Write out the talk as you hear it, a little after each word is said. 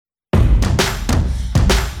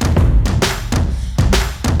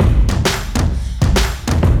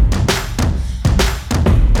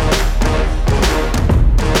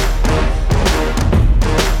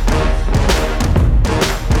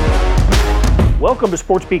Welcome to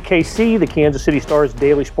Sports Beat KC, the Kansas City Star's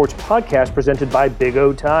daily sports podcast presented by Big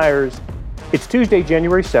O Tires. It's Tuesday,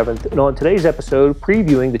 January 7th, and on today's episode,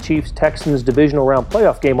 previewing the Chiefs-Texans divisional round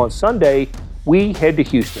playoff game on Sunday, we head to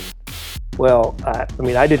Houston. Well, I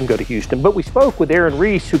didn't go to Houston, but we spoke with Aaron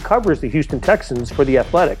Reese, who covers the Houston Texans for The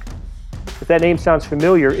Athletic. If that name sounds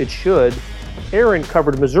familiar, it should. Aaron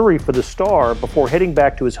covered Missouri for the Star before heading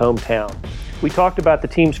back to his hometown. We talked about the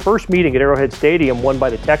team's first meeting at Arrowhead Stadium won by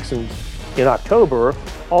the Texans in October.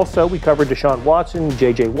 Also, we covered Deshaun Watson,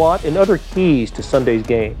 J.J. Watt, and other keys to Sunday's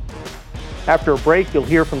game. After a break, you'll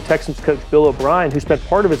hear from Texans coach Bill O'Brien, who spent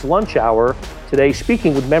part of his lunch hour today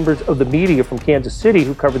speaking with members of the media from Kansas City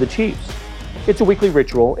who cover the Chiefs. It's a weekly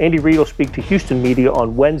ritual. Andy Reid will speak to Houston media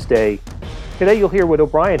on Wednesday. Today, you'll hear what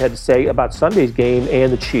O'Brien had to say about Sunday's game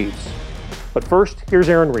and the Chiefs. But first, here's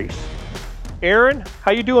Aaron Reese. Aaron,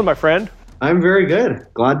 how you doing, my friend? I'm very good.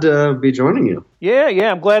 Glad to be joining you.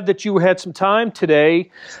 Yeah, I'm glad that you had some time today.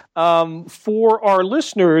 For our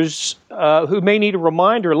listeners who may need a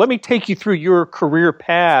reminder, let me take you through your career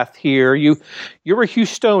path here. You're a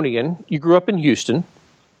Houstonian. You grew up in Houston.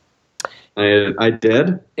 I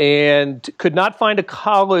did. And could not find a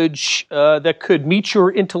college that could meet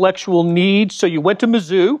your intellectual needs, so you went to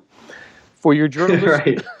Mizzou for your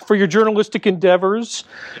right. for your journalistic endeavors.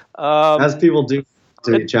 As people do.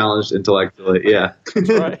 To be challenged intellectually, yeah.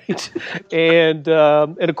 Right. And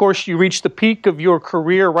of course, you reached the peak of your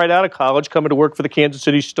career right out of college, coming to work for the Kansas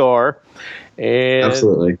City Star. And,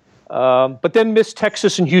 absolutely. But then missed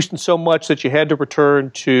Texas and Houston so much that you had to return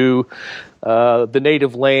to the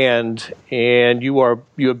native land. And you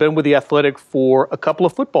have been with the Athletic for a couple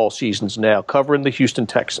of football seasons now, covering the Houston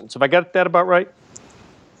Texans. Have I got that about right?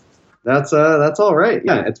 That's all right.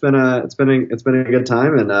 Yeah, it's been a good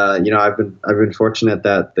time, and I've been fortunate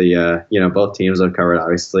that the both teams I've covered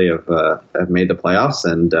obviously have made the playoffs,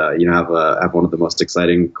 and have one of the most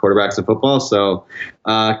exciting quarterbacks in football. So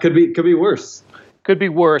could be worse. Could be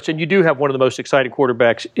worse, and you do have one of the most exciting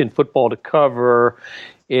quarterbacks in football to cover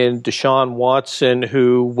in Deshaun Watson,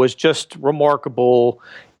 who was just remarkable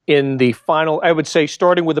in the final, I would say,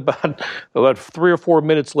 starting with about 3 or 4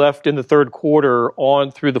 minutes left in the third quarter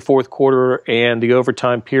on through the fourth quarter and the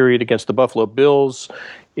overtime period against the Buffalo Bills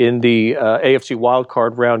in the AFC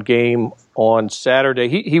wildcard round game on Saturday.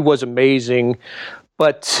 He was amazing,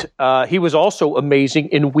 but he was also amazing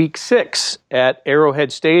in Week 6 at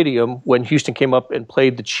Arrowhead Stadium when Houston came up and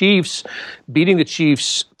played the Chiefs, beating the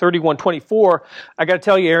Chiefs 31-24. I got to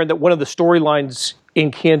tell you, Aaron, that one of the storylines in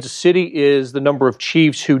Kansas City is the number of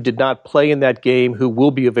Chiefs who did not play in that game, who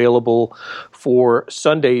will be available for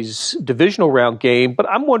Sunday's divisional round game. But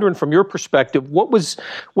I'm wondering, from your perspective, what's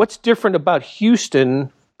different about Houston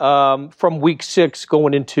from Week 6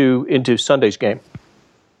 going into Sunday's game?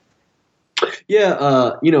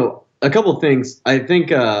 Yeah, a couple of things. I think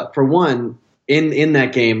for one, in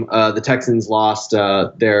that game, the Texans lost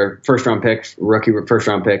their rookie first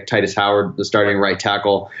round pick, Titus Howard, the starting right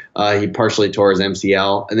tackle. He partially tore his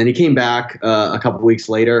MCL, and then he came back a couple of weeks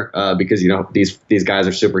later because these guys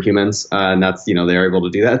are superhumans, and that's they're able to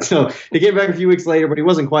do that. So he came back a few weeks later, but he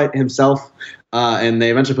wasn't quite himself, and they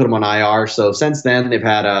eventually put him on IR. So since then, they've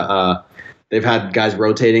had guys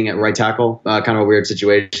rotating at right tackle, kind of a weird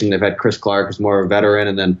situation. They've had Chris Clark, who's more of a veteran,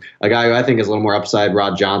 and then a guy who I think is a little more upside,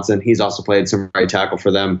 Rod Johnson. He's also played some right tackle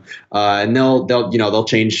for them, and they'll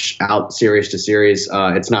change out series to series.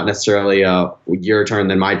 It's not necessarily your turn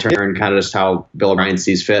then my turn, kind of just how Bill O'Brien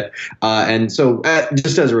sees fit. And so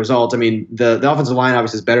just as a result, I mean, the offensive line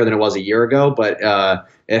obviously is better than it was a year ago, but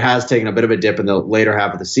it has taken a bit of a dip in the later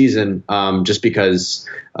half of the season, just because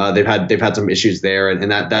they've had some issues there,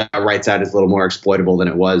 and that right side is a little more exploitable than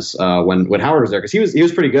it was when Howard was there, because he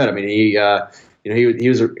was pretty good. I mean, he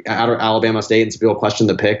was out of Alabama State, and some people questioned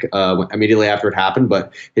the pick immediately after it happened,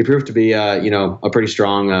 but he proved to be a pretty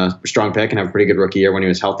strong pick and have a pretty good rookie year when he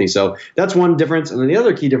was healthy. So that's one difference. And then the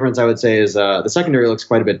other key difference I would say is the secondary looks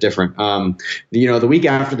quite a bit different. The week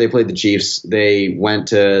after they played the Chiefs, they went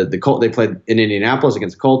to the Colts. They played in Indianapolis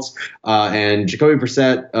against the Colts, and Jacoby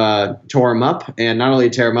Brissett tore him up, and not only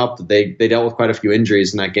tear him up, but they dealt with quite a few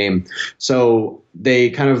injuries in that game. So they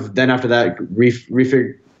kind of then after that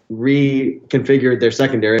reconfigured their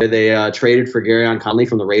secondary. They traded for Garyon Conley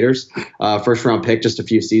from the Raiders, first round pick just a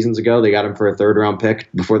few seasons ago. They got him for a third round pick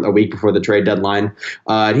a week before the trade deadline.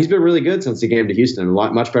 And he's been really good since he came to Houston.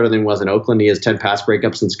 Much better than he was in Oakland. He has 10 pass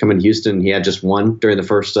breakups since coming to Houston. He had just one during the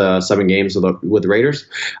first 7 games with the Raiders.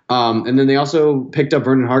 And then they also picked up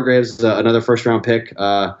Vernon Hargreaves, another first round pick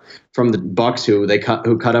from the Bucks who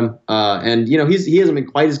cut him. And he hasn't been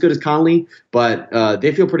quite as good as Conley, but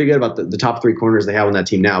they feel pretty good about the top three corners they have on that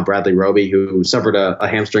team now. Bradley Roby, who suffered a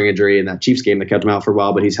hamstring injury in that Chiefs game that kept him out for a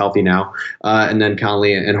while, but he's healthy now. And then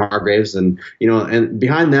Conley and Hargraves, and and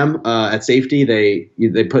behind them at safety,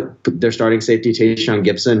 they put their starting safety Deshaun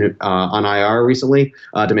Gibson on IR recently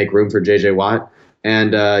to make room for J.J. Watt.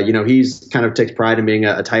 And, he's kind of takes pride in being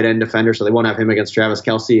a tight end defender, so they won't have him against Travis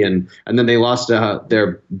Kelce. And then they lost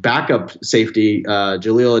their backup safety,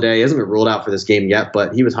 Jaleel Adday. He hasn't been ruled out for this game yet,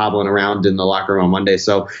 but he was hobbling around in the locker room on Monday.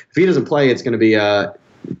 So if he doesn't play, it's going to be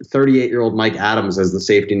 38-year-old Mike Adams as the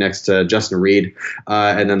safety next to Justin Reed.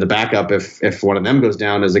 And then the backup, if one of them goes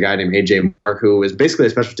down, is a guy named A.J. Mark, who is basically a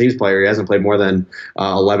special teams player. He hasn't played more than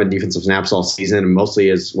 11 defensive snaps all season, and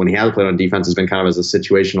mostly when he has played on defense has been kind of as a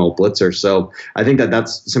situational blitzer. So I think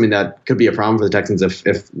that's something that could be a problem for the Texans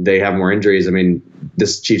if they have more injuries. I mean,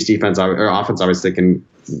 this Chiefs defense or offense obviously can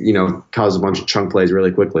cause a bunch of chunk plays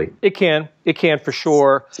really quickly. It can for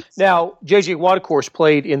sure. Now, J.J. Watt, of course,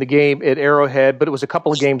 played in the game at Arrowhead, but it was a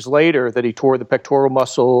couple of games later that he tore the pectoral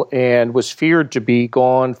muscle and was feared to be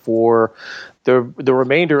gone for the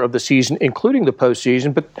remainder of the season, including the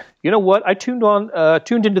postseason. But you know what? I tuned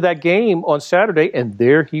into that game on Saturday, and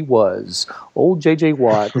there he was, old J.J.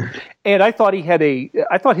 Watt. And I thought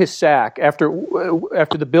his sack after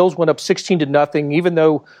the Bills went up 16-0, even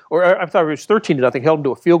though, or I thought it was 13-0, held him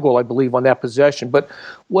to a field goal, I believe, on that possession, but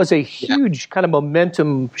was a huge kind of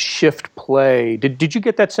momentum shift play. Did you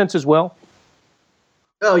get that sense as well?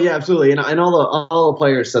 Oh yeah, absolutely, and all the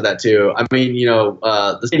players said that too. I mean,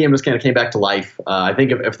 the stadium just kind of came back to life. I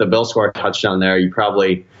think if the Bills score a touchdown there, you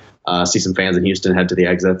probably see some fans in Houston head to the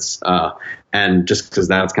exits, and just because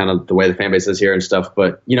that's kind of the way the fan base is here and stuff.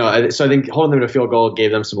 But so I think holding them to a field goal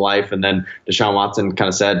gave them some life, and then Deshaun Watson kind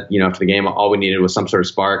of said, after the game, all we needed was some sort of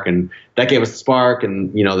spark, and that gave us the spark.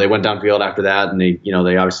 And they went downfield after that, and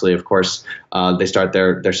they obviously, of course, they start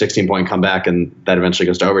their 16-point comeback, and that eventually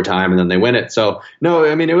goes to overtime, and then they win it. So no,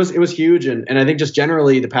 I mean it was huge, and I think just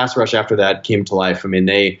generally the pass rush after that came to life. I mean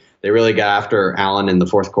they really got after Allen in the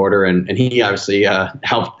fourth quarter, and he obviously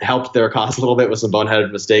helped their cause a little bit with some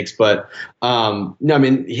boneheaded mistakes. But no, I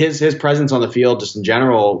mean his presence on the field just in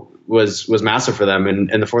general was massive for them.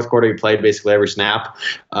 And in the fourth quarter, he played basically every snap,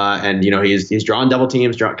 and he's drawing double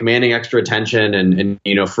teams, commanding extra attention,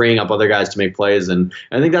 and freeing up other guys to make plays. And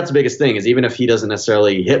I think that's the biggest thing is even if he doesn't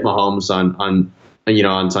necessarily hit Mahomes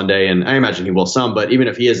on Sunday, and I imagine he will some, but even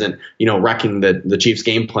if he isn't, wrecking the Chiefs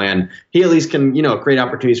game plan, he at least can, create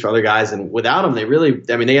opportunities for other guys. And without him,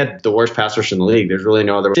 they had the worst pass rush in the league. There's really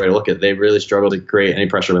no other way to look at it. They really struggled to create any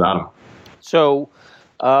pressure without him. So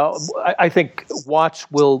I think Watts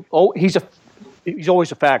will, he's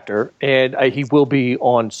always a factor, and he will be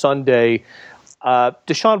on Sunday.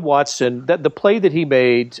 Deshaun Watson, the play that he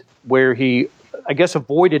made where he, I guess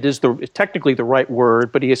avoided is technically the right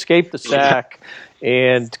word, but he escaped the sack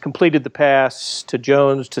and completed the pass to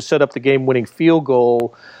Jones to set up the game-winning field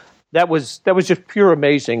goal. That was just pure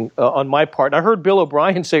amazing on my part. And I heard Bill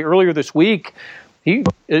O'Brien say earlier this week, he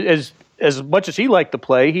as much as he liked the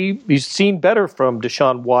play, he's seen better from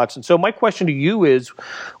Deshaun Watson. So my question to you is,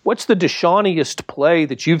 what's the Deshauniest play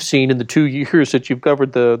that you've seen in the 2 years that you've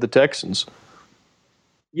covered the Texans?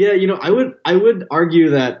 Yeah, I would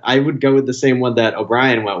argue that I would go with the same one that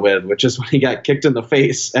O'Brien went with, which is when he got kicked in the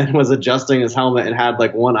face and was adjusting his helmet and had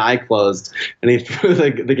one eye closed, and he threw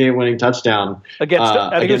the game-winning touchdown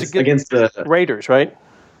against the Raiders, right?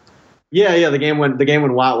 Yeah, the game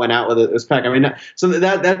when Watt went out with his pack. I mean, so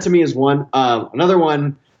that to me is one. Another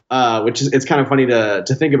one, which is it's kind of funny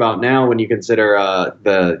to think about now when you consider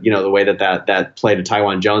the way that play to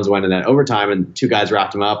Tywan Jones went in that overtime and two guys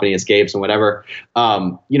wrapped him up and he escapes and whatever.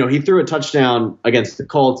 He threw a touchdown against the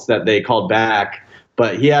Colts that they called back,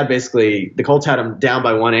 but he had the Colts had him down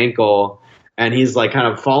by one ankle. And he's kind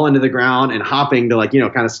of falling to the ground and hopping to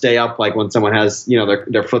kind of stay up when someone has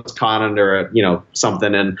their foot's caught under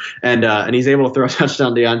something and he's able to throw a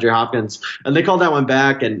touchdown to DeAndre Hopkins, and they called that one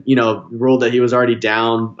back and ruled that he was already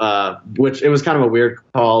down, which it was kind of a weird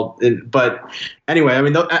call, but anyway, I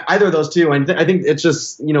mean either of those two, I think it's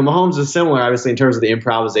just Mahomes is similar obviously in terms of the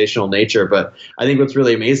improvisational nature, but I think what's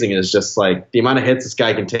really amazing is just the amount of hits this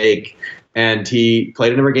guy can take. And he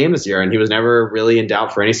played in every game this year, and he was never really in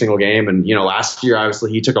doubt for any single game. And last year, obviously,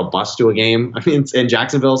 he took a bus to a game. I mean, in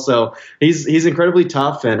Jacksonville, so he's incredibly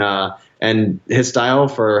tough, and his style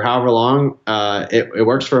for however long it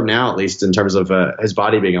works for him now, at least in terms of his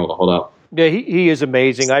body being able to hold up. Yeah, he is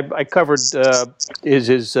amazing. I covered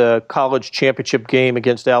his college championship game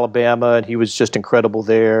against Alabama, and he was just incredible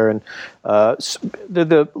there. And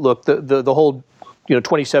the whole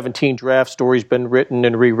 2017 draft story's been written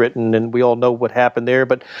and rewritten, and we all know what happened there.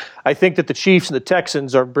 But I think that the Chiefs and the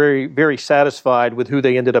Texans are very, very satisfied with who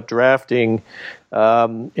they ended up drafting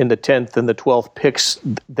in the 10th and the 12th picks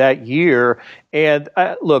that year. And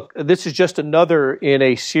look, this is just another in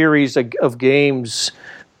a series of games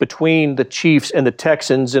between the Chiefs and the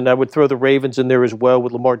Texans, and I would throw the Ravens in there as well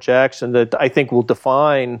with Lamar Jackson, that I think will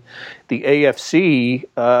define the AFC,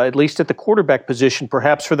 at least at the quarterback position,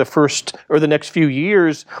 perhaps for the first or the next few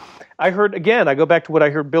years. I go back to what I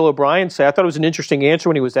heard Bill O'Brien say. I thought it was an interesting answer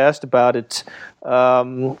when he was asked about it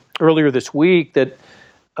earlier this week, that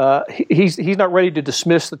he's not ready to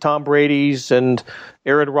dismiss the Tom Brady's and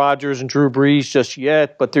Aaron Rodgers and Drew Brees just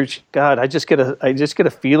yet, but I just get a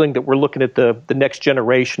feeling that we're looking at the next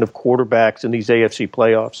generation of quarterbacks in these AFC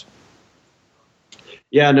playoffs.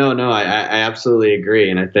 Yeah, no, I absolutely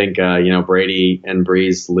agree, and I think Brady and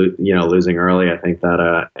Brees, losing early. I think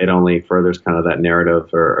that it only furthers kind of that narrative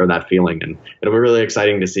or that feeling, and it'll be really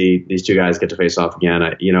exciting to see these two guys get to face off again.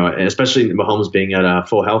 Especially Mahomes being at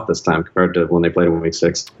full health this time compared to when they played in Week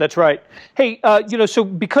 6. That's right. Hey, so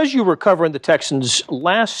because you were covering the Texans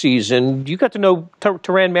last season, you got to know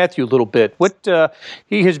Tyrann Mathieu a little bit.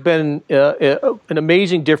 He has been an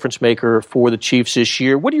amazing difference maker for the Chiefs this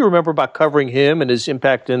year. What do you remember about covering him and his impact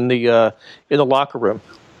in the locker room?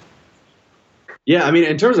 Yeah, I mean,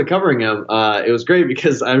 in terms of covering him, it was great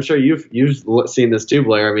because I'm sure you've seen this too,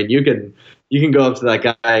 Blair. I mean, you can go up to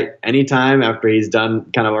that guy anytime after he's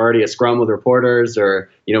done kind of already a scrum with reporters, or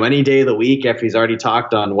any day of the week after he's already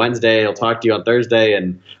talked on Wednesday, he'll talk to you on Thursday,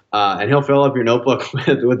 and he'll fill up your notebook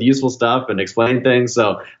with useful stuff and explain things.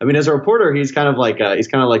 So, I mean, as a reporter, he's kind of like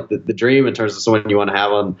the dream in terms of someone you want to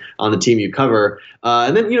have on the team you cover.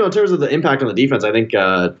 And then, in terms of the impact on the defense, I think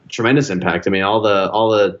tremendous impact. I mean, all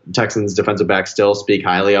the Texans defensive backs still speak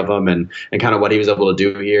highly of him and kind of what he was able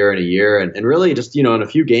to do here in a year, and really just in a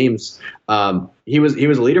few games. He was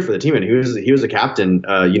a leader for the team, and he was a captain,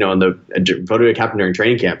 voted a captain during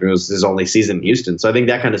training camp. It was his only season in Houston. So I think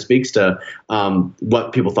that kind of speaks to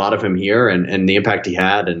what people thought of him here and the impact he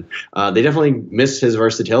had. And they definitely miss his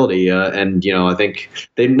versatility. And I think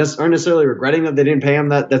they aren't necessarily regretting that they didn't pay him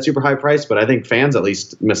that super high price, but I think fans at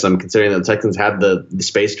least miss him, considering that the Texans had the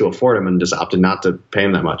space to afford him and just opted not to pay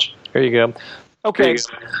him that much. There you go. Okay.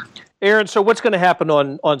 Aaron, so what's going to happen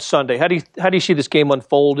on Sunday? How do you see this game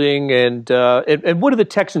unfolding, and what do the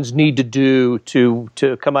Texans need to do to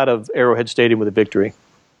come out of Arrowhead Stadium with a victory?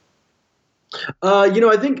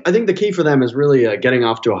 I think the key for them is really getting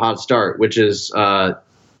off to a hot start, which is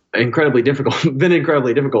incredibly difficult. Been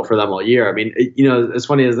incredibly difficult for them all year. I mean, as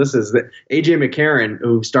funny as this is, that A.J. McCarron,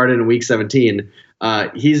 who started in Week 17.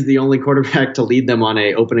 He's the only quarterback to lead them on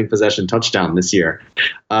a opening possession touchdown this year.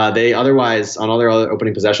 They otherwise, on other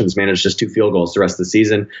opening possessions, managed just 2 field goals the rest of the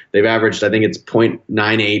season. They've averaged, I think it's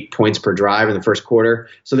 0.98 points per drive in the first quarter.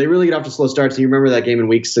 So they really get off to slow starts. You remember that game in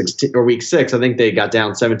Week 6, I think they got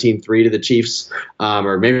down 17-3 to the Chiefs,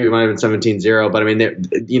 or maybe it might have been 17-0. But I mean,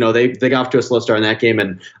 they got off to a slow start in that game,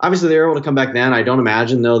 and obviously they were able to come back then. I don't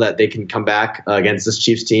imagine though that they can come back against this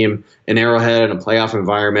Chiefs team in Arrowhead in a playoff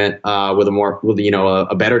environment with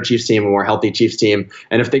a better Chiefs team, a more healthy Chiefs team.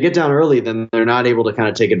 And if they get down early, then they're not able to kind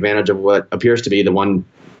of take advantage of what appears to be the one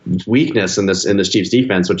weakness in this Chiefs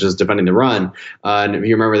defense, which is defending the run. And if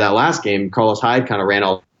you remember that last game, Carlos Hyde kind of ran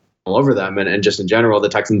all over them, and just in general, the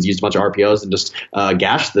Texans used a bunch of RPOs and just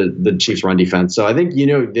gashed the Chiefs' run defense. So I think they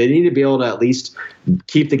need to be able to at least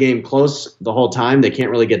keep the game close the whole time. They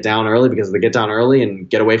can't really get down early, because if they get down early and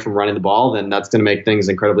get away from running the ball, then that's going to make things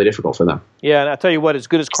incredibly difficult for them. Yeah, and I'll tell you what, as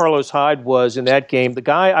good as Carlos Hyde was in that game, the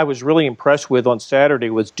guy I was really impressed with on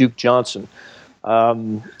Saturday was Duke Johnson.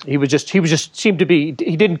 He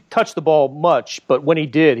didn't touch the ball much, but when he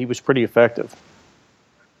did, he was pretty effective.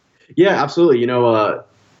 Yeah, absolutely.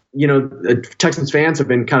 Texans fans have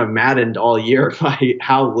been kind of maddened all year by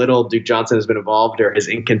how little Duke Johnson has been involved, or his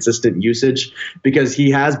inconsistent usage, because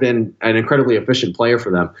he has been an incredibly efficient player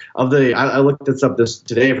for them. I looked this up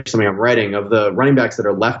today for something I'm writing. Of the running backs that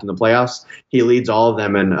are left in the playoffs, he leads all of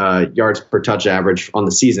them in yards per touch average on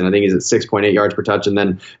the season. I think he's at 6.8 yards per touch. And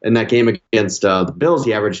then in that game against the Bills,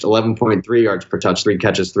 he averaged 11.3 yards per touch, 3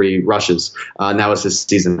 catches, 3 rushes. And that was his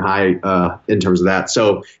season high in terms of that.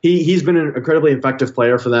 So he's been an incredibly effective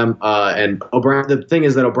player for them. them. And O'Brien, the thing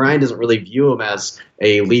is that O'Brien doesn't really view him as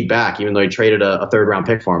a lead back, even though he traded a third-round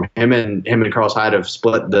pick for him. Him and Carlos Hyde have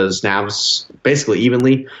split the snaps basically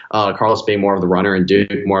evenly. Carlos being more of the runner and Duke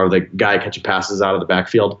more of the guy catching passes out of the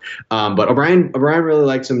backfield. But O'Brien really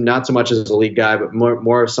likes him, not so much as a lead guy, but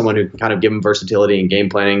more of someone who can kind of give him versatility and game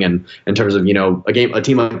planning. And in terms of, a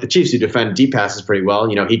team like the Chiefs who defend deep passes pretty well,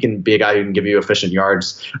 he can be a guy who can give you efficient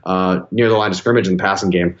yards near the line of scrimmage in the passing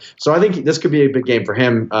game. So I think this could be a big game for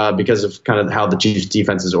him because of kind of how the Chiefs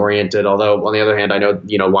defense is oriented. Although on the other hand, I know,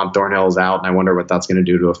 Juan Thornhill is out, and I wonder what that's going to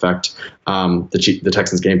do to affect the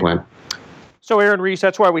Texans game plan. So, Aaron Reese,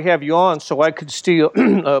 that's why we have you on, so I could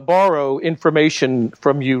borrow information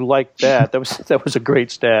from you like that. That was a great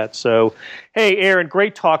stat. So, hey, Aaron,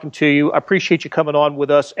 great talking to you. I appreciate you coming on with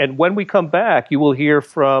us. And when we come back, you will hear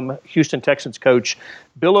from Houston Texans coach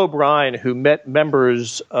Bill O'Brien, who met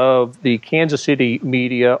members of the Kansas City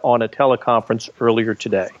media on a teleconference earlier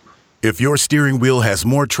today. If your steering wheel has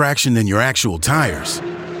more traction than your actual tires,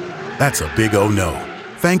 that's a big O no.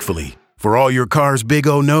 Thankfully, for all your car's big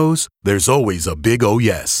O no's, there's always a big O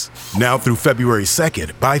yes. Now through February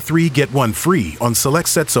 2nd, buy 3, get 1 free on select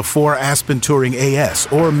sets of 4 Aspen Touring AS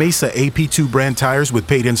or Mesa AP2 brand tires with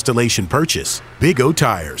paid installation purchase. Big O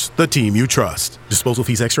Tires, the team you trust. Disposal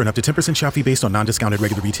fees extra and up to 10% shop fee based on non-discounted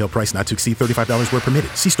regular retail price not to exceed $35 where permitted.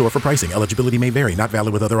 See store for pricing. Eligibility may vary. Not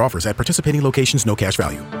valid with other offers. At participating locations, no cash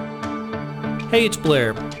value. Hey, it's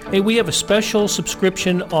Blair. Hey, we have a special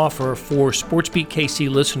subscription offer for SportsBeat KC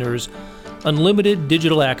listeners, unlimited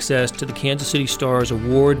digital access to the Kansas City Star's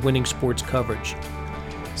award-winning sports coverage.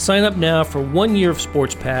 Sign up now for 1 year of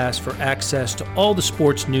Sports Pass for access to all the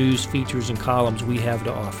sports news, features, and columns we have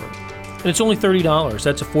to offer. And it's only $30.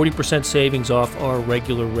 That's a 40% savings off our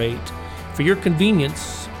regular rate. For your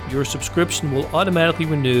convenience, your subscription will automatically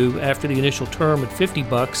renew after the initial term at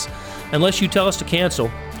 $50 unless you tell us to cancel.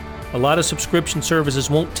 A lot of subscription services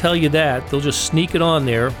won't tell you that. They'll just sneak it on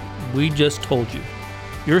there. We just told you.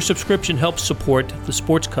 Your subscription helps support the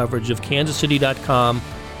sports coverage of kansascity.com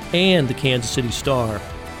and the Kansas City Star.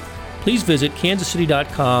 Please visit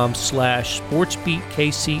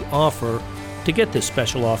kansascity.com/sportsbeatkc offer to get this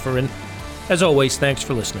special offer. And as always, thanks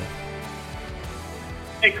for listening.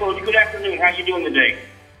 Hey, Coach. Good afternoon. How you doing today?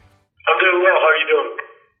 I'm doing well. How are you doing?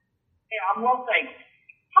 Hey, I'm well, thanks.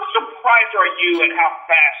 How surprised are you at how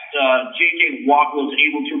fast J.J. Watt was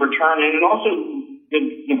able to return, and also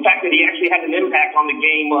the fact that he actually had an impact on the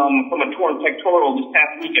game from a torn pectoral this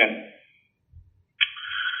past weekend?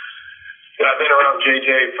 Yeah, I've been around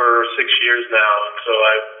J.J. for 6 years now, and so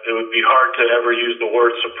it would be hard to ever use the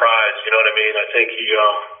word surprise. You know what I mean? I think he,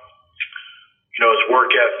 his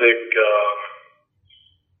work ethic,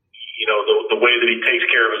 the way that he takes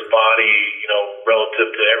care of his body, relative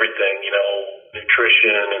to everything,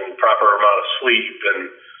 nutrition and proper amount of sleep and,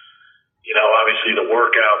 obviously the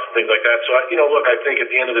workouts and things like that. So, look, I think at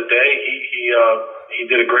the end of the day, he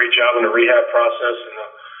did a great job in the rehab process, and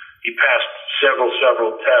he passed several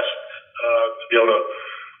tests to be able to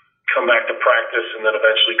come back to practice and then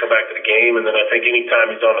eventually come back to the game. And then I think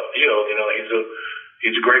anytime he's on the field,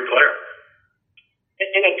 he's a great player.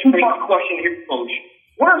 And a two-part question here, Coach.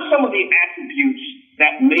 What are some of the attributes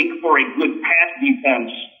that make for a good pass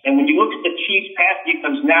defense? And when you look at the Chiefs' pass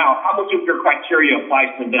defense now, how much of your criteria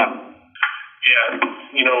applies to them? Yeah,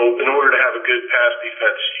 in order to have a good pass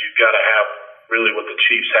defense, you've got to have really what the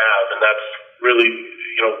Chiefs have, and that's really,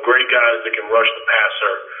 great guys that can rush the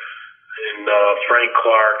passer, and Frank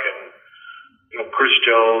Clark and Chris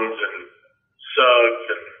Jones and Suggs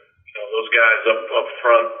and those guys up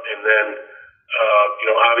front, and then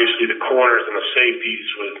obviously the corners and the safeties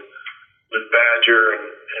with Badger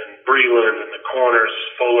and Breland and the corners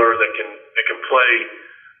Fuller that can play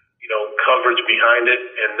coverage behind it,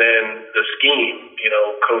 and then the scheme.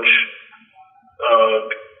 Coach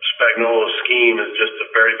Spagnuolo's scheme is just a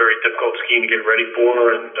very, very difficult scheme to get ready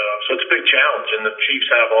for, and so it's a big challenge. And the Chiefs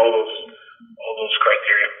have all those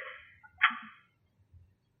criteria.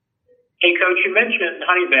 Hey, Coach, you mentioned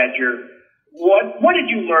Honey Badger. What did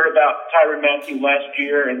you learn about Tyrann Mathieu last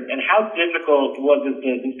year, and how difficult was it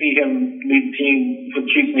to see him lead the team for the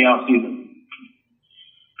Chiefs in the offseason?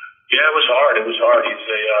 Yeah, it was hard. He's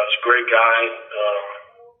a great guy.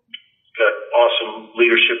 Got awesome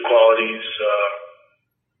leadership qualities.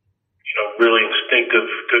 Really instinctive,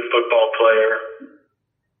 good football player.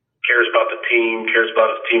 Cares about the team, cares about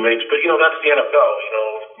his teammates. But that's the NFL.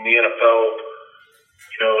 In the NFL,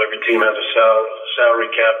 every team has a salary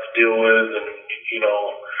cap to deal with, and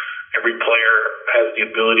every player has the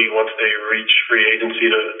ability once they reach free agency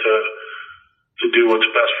to do what's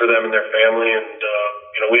best for them and their family. And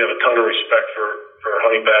we have a ton of respect for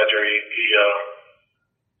Honey Badger.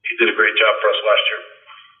 he did a great job for us last year.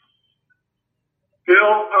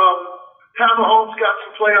 Bill, Pat Mahomes got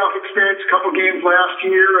some playoff experience, a couple games last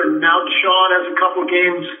year, and now Deshaun has a couple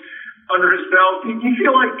games under his belt. Do you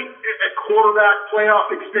feel like a quarterback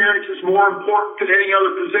playoff experience is more important than any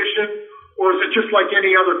other position, or is it just like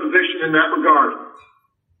any other position in that regard?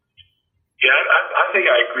 Yeah, I think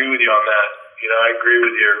I agree with you on that. I agree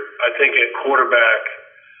with you. I think at quarterback,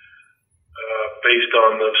 based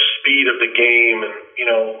on the speed of the game and,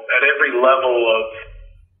 at every level of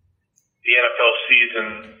the NFL season,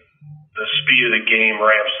 the speed of the game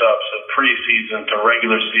ramps up. So preseason to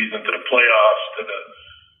regular season to the playoffs to the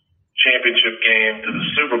championship game to the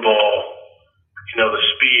Super Bowl, the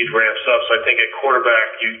speed ramps up. So I think at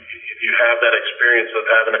quarterback, if you have that experience of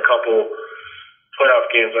having a couple playoff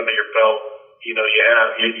games under your belt, you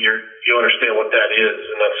understand what that is.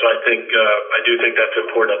 And so I do think that's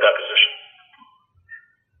important at that position.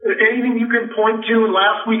 Anything you can point to in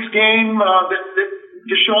last week's game that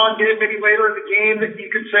Deshaun did maybe later in the game that you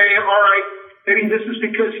could say, all right, maybe this is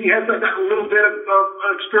because he has that little bit of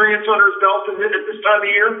experience under his belt at this time of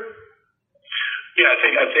year? Yeah,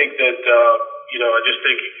 I think that, I just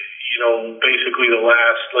think, basically the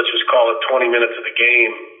last, let's just call it 20 minutes of the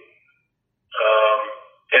game,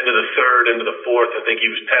 end of the third, into the fourth, I think he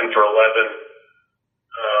was 10 for 11,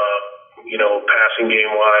 passing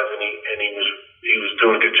game-wise, and he was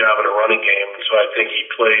doing a good job in a running game. And so I think he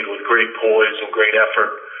played with great poise and great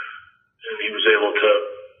effort, and he was able to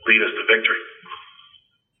lead us to victory.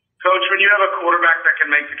 Coach, when you have a quarterback that can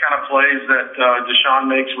make the kind of plays that Deshaun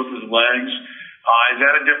makes with his legs, is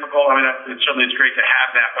that a difficult? I mean, certainly it's great to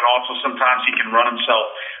have that, but also sometimes he can run himself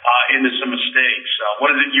into some mistakes.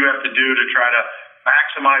 What is it you have to do to try to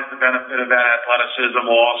maximize the benefit of that athleticism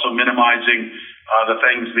while also minimizing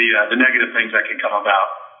the negative things that can come about?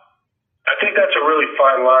 I think that's a really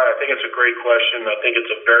fine line. I think it's a great question. I think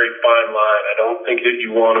it's a very fine line. I don't think that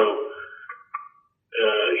you want to,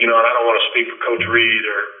 and I don't want to speak for Coach Reed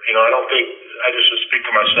or, I don't think, I just should speak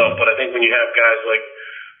for myself, but I think when you have guys like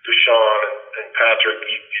Deshaun and Patrick,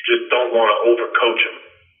 you just don't want to overcoach them.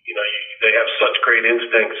 They have such great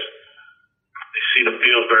instincts. They see the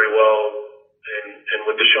field very well. And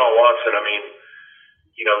with Deshaun Watson, I mean,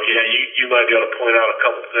 you might be able to point out a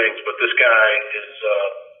couple things, but this guy is,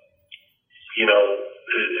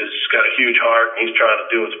 has got a huge heart, and he's trying to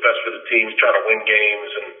do what's best for the team. He's trying to win games,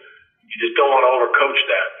 and you just don't want to overcoach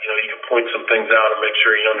that. You can point some things out and make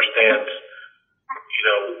sure he understands,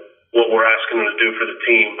 what we're asking him to do for the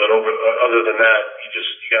team. But other than that, you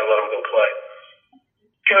got to let him go play.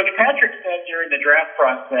 Coach, Patrick said during the draft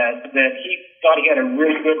process that he thought he had a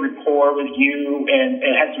really good rapport with you and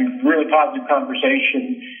had some really positive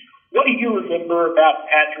conversation. What do you remember about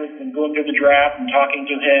Patrick and going through the draft and talking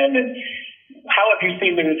to him, and how have you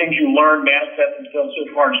seen the things you learned manifest themselves so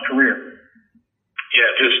far in his career? Yeah,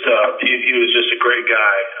 he was just a great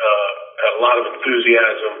guy. Had a lot of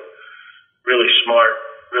enthusiasm, really smart,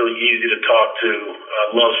 really easy to talk to,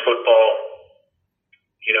 loves football.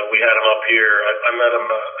 We had him up here. I met him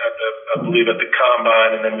I believe at the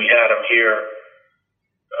Combine, and then we had him here,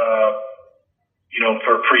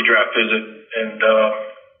 for a pre-draft visit, and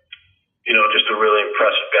just a really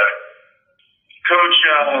impressive guy. Coach,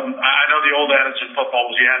 I know the old adage in football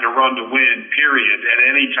was you had to run to win, period, at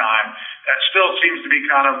any time. That still seems to be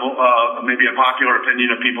kind of maybe a popular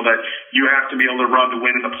opinion of people, that you have to be able to run to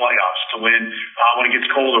win in the playoffs, to win when it gets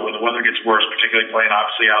colder, when the weather gets worse, particularly playing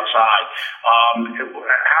obviously outside.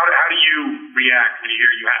 How do you react when you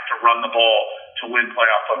hear you have to run the ball to win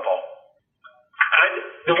playoff football?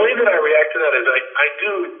 The way that I react to that is I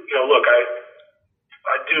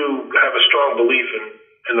do have a strong belief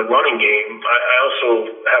in the running game. I also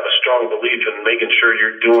have a strong belief in making sure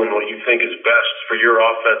you're doing what you think is best for your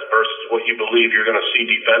offense versus what you believe you're going to see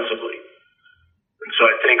defensively. And so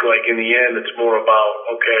I think, in the end, it's more about,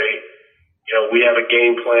 okay, we have a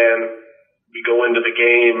game plan. We go into the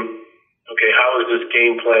game. Okay, how is this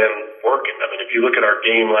game plan working? I mean, if you look at our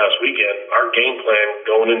game last weekend, our game plan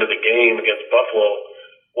going into the game against Buffalo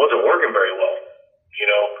wasn't working very well,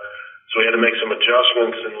 So we had to make some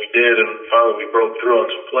adjustments, and we did, and finally we broke through on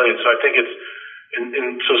some plays. So I think it's,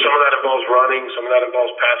 and so some of that involves running, some of that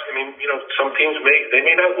involves passing. I mean, some teams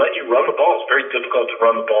may not let you run the ball. It's very difficult to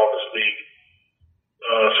run the ball in this league.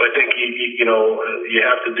 So I think you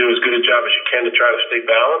have to do as good a job as you can to try to stay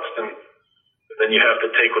balanced, and then you have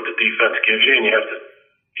to take what the defense gives you, and you have to,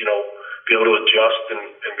 be able to adjust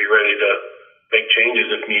and be ready to make changes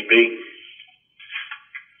if need be.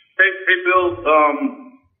 Hey, Bill.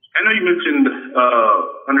 I know you mentioned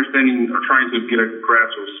understanding or trying to get a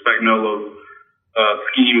grasp of Spagnuolo's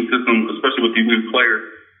scheme and system, especially with these new players.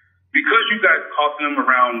 because you guys caught them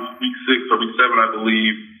around week 6 or week 7, I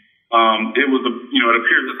believe, it was it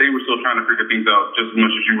appears that they were still trying to figure things out just as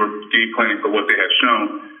much as you were game planning for what they had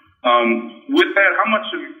shown. With that, how much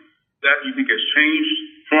of that do you think has changed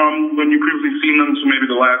from when you previously seen them to maybe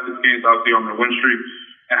the last 6 games obviously on their win streak?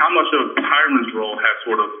 And how much of Tyron's role has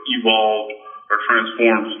sort of evolved or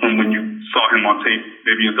transformed from when you saw him on tape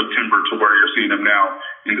maybe in September to where you're seeing him now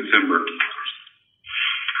in December?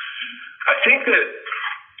 I think that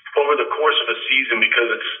over the course of a season, because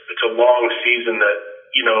it's a long season, that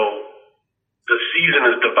the season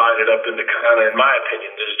is divided up into kind of, in my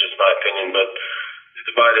opinion, this is just my opinion, but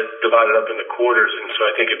it's divided up into quarters. And so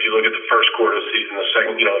I think if you look at the first quarter of the season, the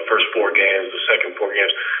second, the first 4 games, the second 4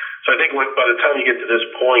 games. So I think by the time you get to this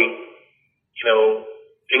point,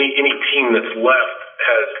 any team that's left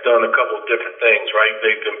has done a couple of different things, right?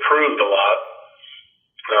 They've improved a lot,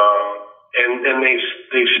 and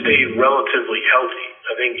they've stayed relatively healthy.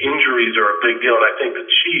 I think injuries are a big deal, and I think the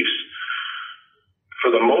Chiefs,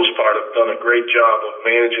 for the most part, have done a great job of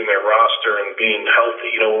managing their roster and being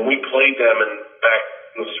healthy. When we played them back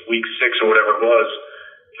in week 6 or whatever it was,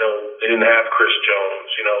 they didn't have Chris Jones.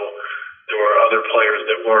 There were other players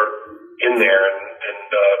that weren't in there, and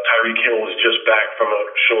Tyreek Hill was just back from a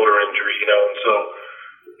shoulder injury, and so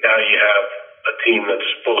now you have a team that's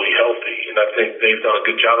fully healthy, and I think they've done a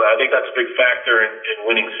good job of that. I think that's a big factor in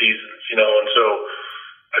winning seasons, and so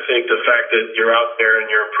I think the fact that you're out there and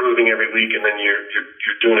you're improving every week, and then you're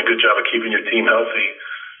doing a good job of keeping your team healthy,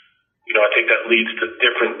 I think that leads to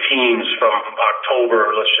different teams from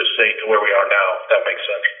October, let's just say, to where we are now, if that makes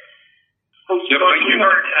sense. So we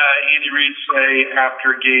heard Andy Reid say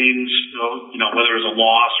after games, whether it was a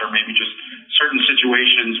loss or maybe just certain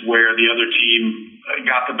situations where the other team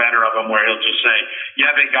got the better of them, where he'll just say,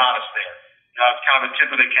 "Yeah, they got us there." It's kind of a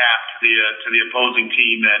tip of the cap to the opposing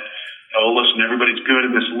team that, listen, everybody's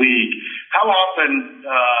good in this league. How often,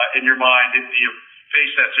 in your mind, do you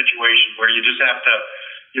face that situation where you just have to,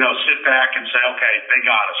 sit back and say, "Okay, they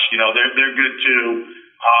got us. They're good too."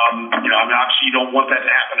 Obviously you don't want that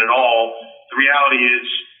to happen at all. The reality is,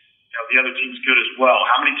 the other team's good as well.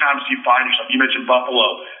 How many times do you find yourself, you mentioned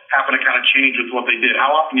Buffalo, happen to kind of change with what they did?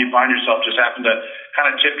 How often do you find yourself just happen to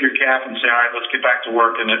kind of tip your cap and say, all right, let's get back to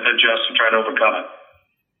work and adjust and try to overcome it?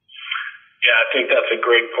 Yeah, I think that's a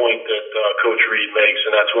great point that Coach Reid makes,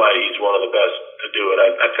 and that's why he's one of the best to do it.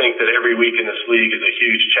 I think that every week in this league is a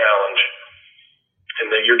huge challenge,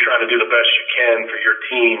 and that you're trying to do the best you can for your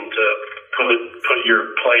team to put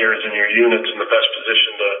your players and your units in the best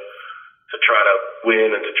position to try to win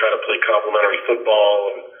and to try to play complementary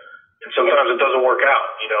football. And sometimes it doesn't work out,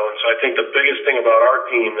 and so I think the biggest thing about our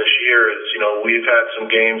team this year is, we've had some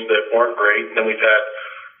games that weren't great, and then we've had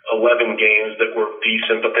 11 games that were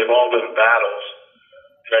decent, but they've all been battles.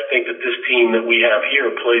 And I think that this team that we have here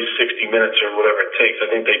plays 60 minutes or whatever it takes. I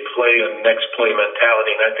think they play a next play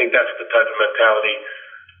mentality, and I think that's the type of mentality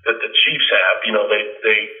that the Chiefs have.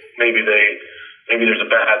 Maybe there's a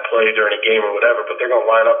bad play during a game or whatever, but they're going to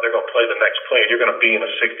line up, they're going to play the next play, and you're going to be in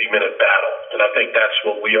a 60-minute battle. And I think that's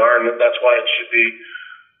what we are, and that's why it should be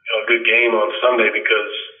a good game on Sunday,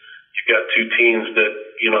 because you've got two teams that,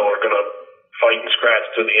 are going to fight and scratch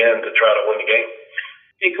to the end to try to win the game.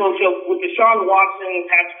 Hey, Coach, with Deshaun Watson,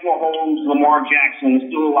 Patrick Mahomes, Lamar Jackson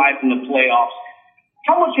still alive in the playoffs,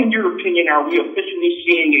 how much, in your opinion, are we officially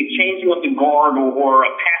seeing a changing of the guard or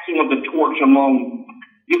a passing of the torch among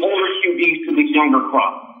the older QBs to the younger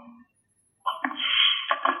crop?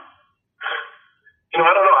 I don't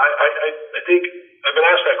know. I think I've been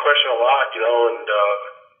asked that question a lot, and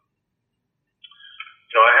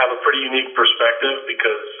I have a pretty unique perspective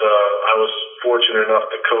because I was fortunate enough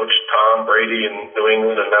to coach Tom Brady in New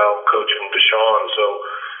England and now coaching Deshaun. So,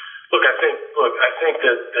 I think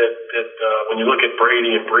that when you look at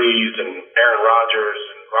Brady and Breeze and Aaron Rodgers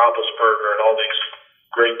and Roethlisberger and all these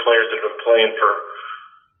great players that have been playing for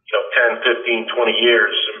 10, 15, 20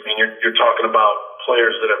 years, I mean, you're talking about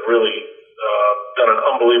players that have really done an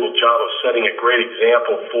unbelievable job of setting a great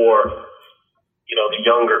example for the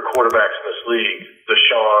younger quarterbacks in this league,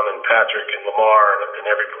 Deshaun and Patrick and Lamar and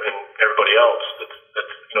everybody else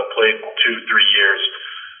that's played 2-3 years.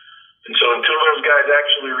 And so until those guys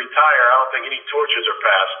actually retire, I don't think any torches are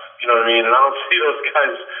passed. You know what I mean? And I don't see those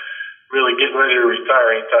guys really getting ready to retire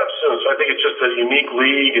anytime soon. So I think it's just a unique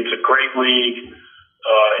league. It's a great league.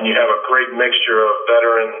 And you have a great mixture of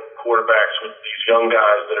veteran quarterbacks with these young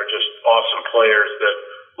guys that are just awesome players that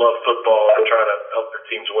love football and trying to help their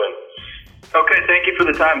teams win. Okay, thank you for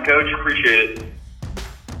the time, Coach. Appreciate it.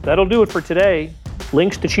 That'll do it for today.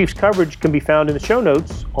 Links to Chiefs coverage can be found in the show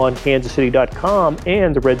notes on kansascity.com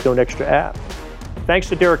and the Red Zone Extra app. Thanks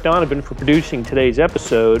to Derek Donovan for producing today's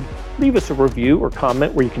episode. Leave us a review or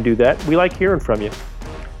comment where you can do that. We like hearing from you.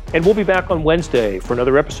 And we'll be back on Wednesday for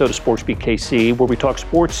another episode of Sports Beat KC, where we talk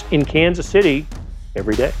sports in Kansas City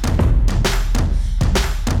every day.